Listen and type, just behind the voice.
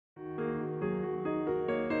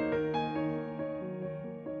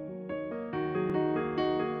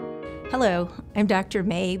Hello, I'm Dr.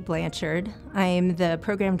 May Blanchard. I'm the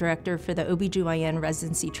Program Director for the OBGYN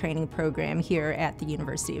Residency Training Program here at the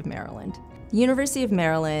University of Maryland. The University of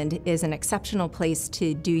Maryland is an exceptional place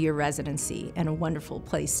to do your residency and a wonderful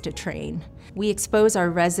place to train. We expose our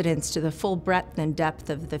residents to the full breadth and depth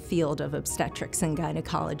of the field of obstetrics and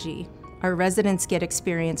gynecology. Our residents get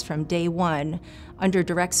experience from day one under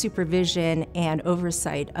direct supervision and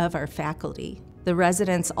oversight of our faculty. The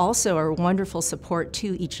residents also are wonderful support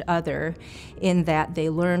to each other in that they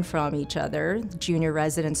learn from each other, junior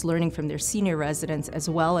residents learning from their senior residents as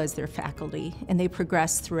well as their faculty, and they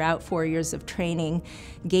progress throughout 4 years of training,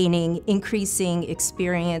 gaining increasing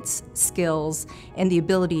experience, skills, and the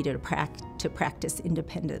ability to practice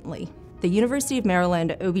independently. The University of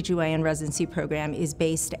Maryland OBGYN residency program is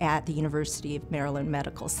based at the University of Maryland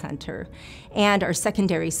Medical Center, and our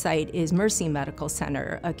secondary site is Mercy Medical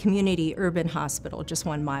Center, a community urban hospital just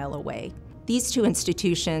 1 mile away. These two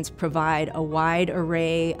institutions provide a wide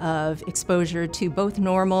array of exposure to both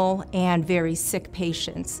normal and very sick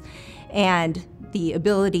patients, and the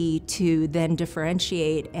ability to then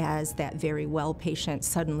differentiate as that very well patient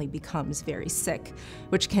suddenly becomes very sick,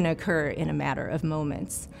 which can occur in a matter of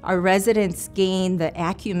moments. Our residents gain the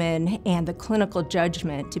acumen and the clinical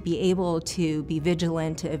judgment to be able to be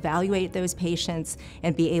vigilant, to evaluate those patients,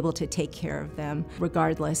 and be able to take care of them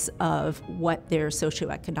regardless of what their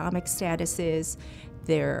socioeconomic status is,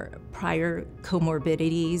 their prior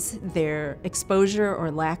comorbidities, their exposure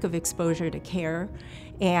or lack of exposure to care,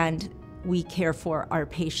 and we care for our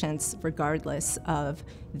patients regardless of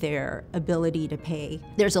their ability to pay.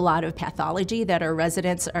 There's a lot of pathology that our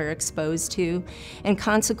residents are exposed to, and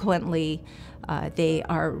consequently, they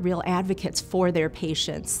are real advocates for their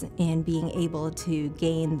patients in being able to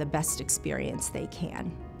gain the best experience they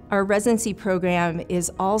can. Our residency program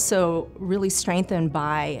is also really strengthened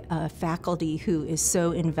by a faculty who is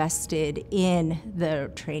so invested in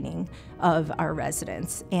the training of our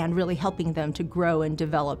residents and really helping them to grow and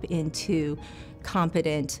develop into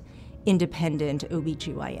competent, independent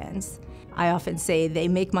OBGYNs. I often say they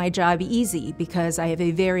make my job easy because I have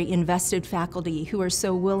a very invested faculty who are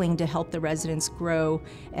so willing to help the residents grow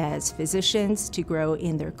as physicians, to grow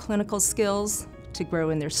in their clinical skills, to grow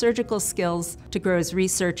in their surgical skills, to grow as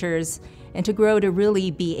researchers, and to grow to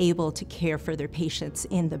really be able to care for their patients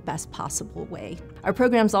in the best possible way. Our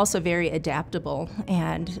program's also very adaptable,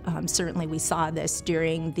 and certainly we saw this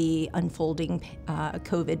during the unfolding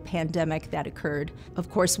COVID pandemic that occurred. Of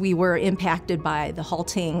course, we were impacted by the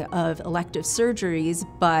halting of elective surgeries,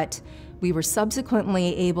 but we were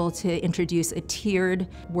subsequently able to introduce a tiered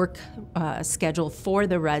work schedule for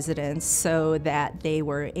the residents so that they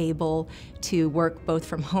were able to work both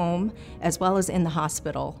from home as well as in the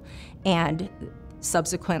hospital. And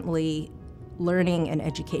subsequently, learning and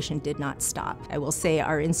education did not stop. I will say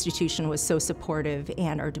our institution was so supportive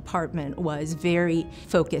and our department was very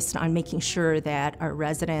focused on making sure that our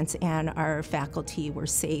residents and our faculty were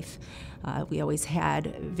safe. We always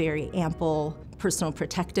had very ample personal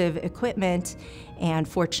protective equipment, and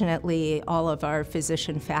fortunately all of our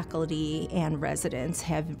physician faculty and residents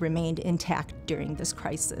have remained intact during this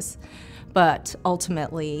crisis. But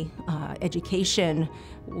ultimately, education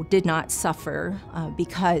did not suffer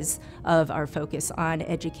because of our focus on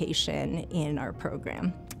education in our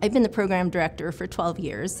program. I've been the program director for 12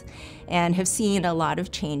 years and have seen a lot of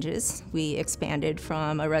changes. We expanded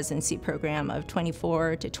from a residency program of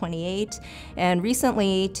 24 to 28 and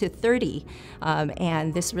recently to 30.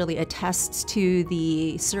 And this really attests to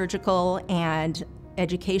the surgical and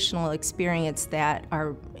educational experience that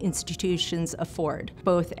our institutions afford,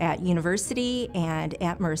 both at university and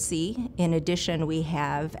at Mercy. In addition, we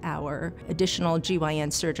have our additional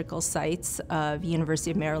GYN surgical sites of University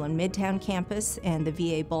of Maryland Midtown campus and the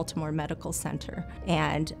VA Baltimore Medical Center.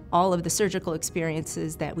 And all of the surgical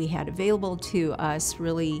experiences that we had available to us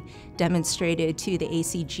really demonstrated to the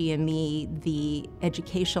ACGME the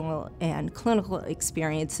educational and clinical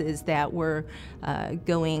experiences that were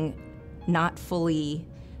going not fully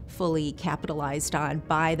capitalized on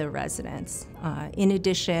by the residents. In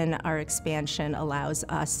addition, our expansion allows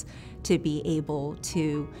us to be able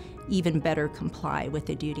to even better comply with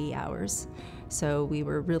the duty hours. So we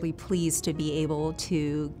were really pleased to be able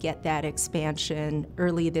to get that expansion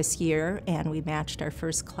early this year, and we matched our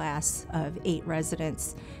first class of 8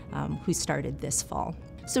 residents who started this fall.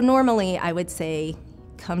 So normally I would say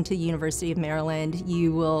come to University of Maryland,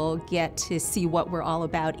 you will get to see what we're all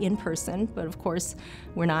about in person, but of course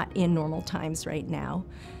we're not in normal times right now.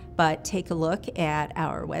 But take a look at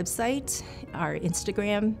our website, our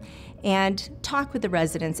Instagram, and talk with the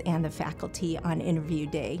residents and the faculty on interview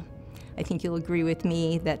day. I think you'll agree with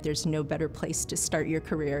me that there's no better place to start your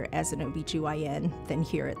career as an OBGYN than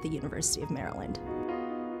here at the University of Maryland.